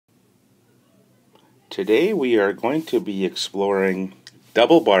Today we are going to be exploring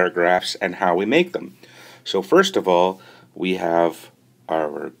double bar graphs and how we make them. So first of all, we have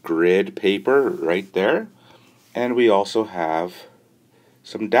our grid paper right there, and we also have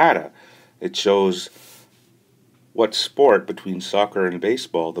some data. It shows what sport between soccer and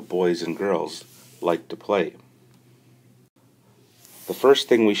baseball the boys and girls like to play. The first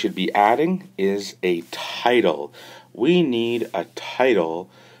thing we should be adding is a title. We need a title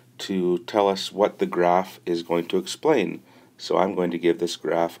to tell us what the graph is going to explain. So I'm going to give this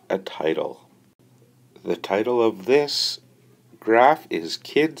graph a title. The title of this graph is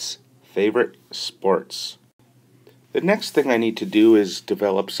Kids' Favorite Sports. The next thing I need to do is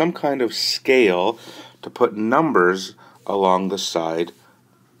develop some kind of scale to put numbers along the side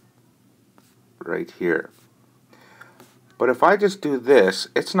right here. But if I just do this,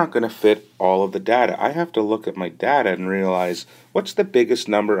 it's not going to fit all of the data. I have to look at my data and realize what's the biggest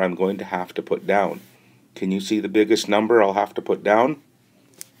number I'm going to have to put down. Can you see the biggest number I'll have to put down?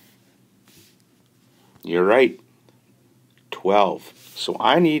 You're right, 12. So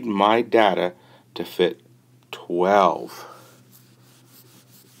I need my data to fit 12.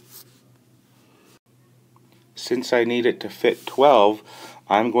 Since I need it to fit 12,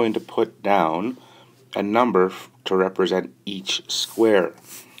 I'm going to put down a number to represent each square.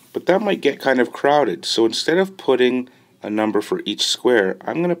 But that might get kind of crowded, so instead of putting a number for each square,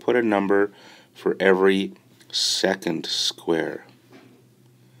 I'm going to put a number for every second square.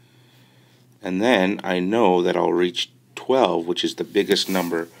 And then I know that I'll reach 12, which is the biggest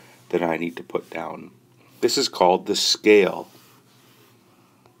number that I need to put down. This is called the scale.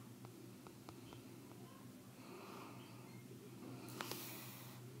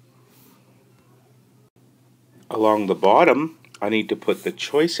 Along the bottom, I need to put the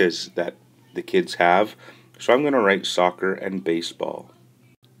choices that the kids have, so I'm going to write soccer and baseball.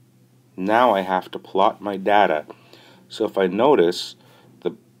 Now I have to plot my data. So if I notice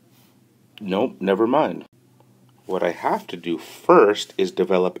nope, never mind. What I have to do first is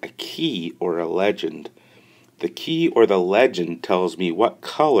develop a key or a legend. The key or the legend tells me what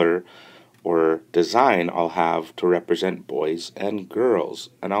color or design I'll have to represent boys and girls,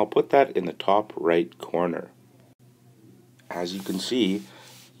 and I'll put that in the top right corner. As you can see,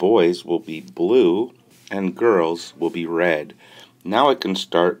 boys will be blue and girls will be red. Now I can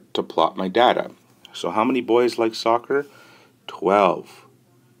start to plot my data. So how many boys like soccer? 12.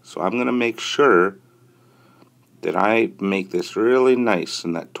 So I'm going to make sure that I make this really nice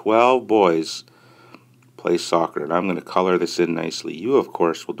and that 12 boys play soccer. And I'm going to color this in nicely. You, of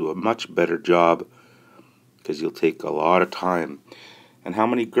course, will do a much better job because you'll take a lot of time. And how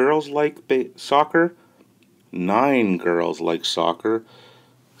many girls like soccer? 9 girls like soccer,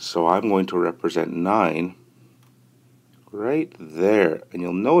 so I'm going to represent 9 right there. And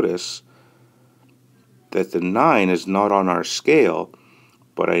you'll notice that the 9 is not on our scale,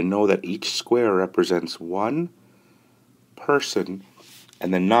 but I know that each square represents one person,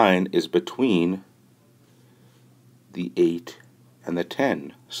 and the 9 is between the 8 and the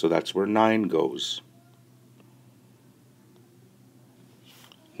 10, so that's where 9 goes.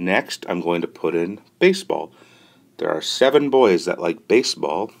 Next, I'm going to put in baseball. There are 7 boys that like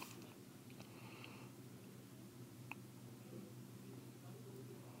baseball.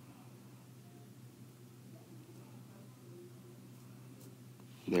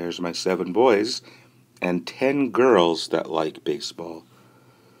 There's my 7 boys, and 10 girls that like baseball.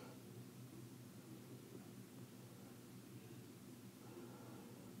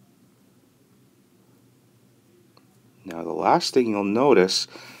 Now the last thing you'll notice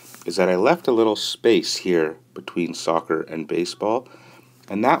is that I left a little space here between soccer and baseball,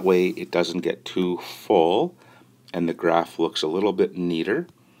 and that way it doesn't get too full and the graph looks a little bit neater.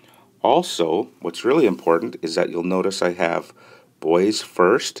 Also, what's really important is that you'll notice I have boys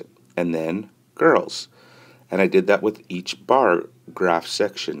first and then girls. And I did that with each bar graph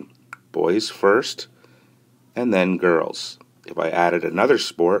section. Boys first and then girls. If I added another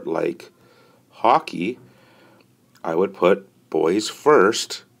sport like hockey, I would put boys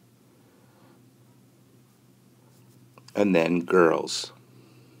first and then girls.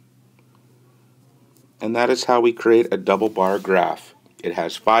 And that is how we create a double bar graph. It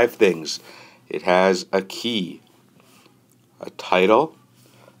has 5 things. It has a key, a title,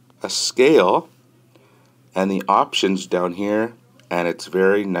 a scale, and the options down here, and it's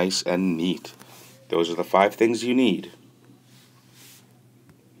very nice and neat. Those are the 5 things you need.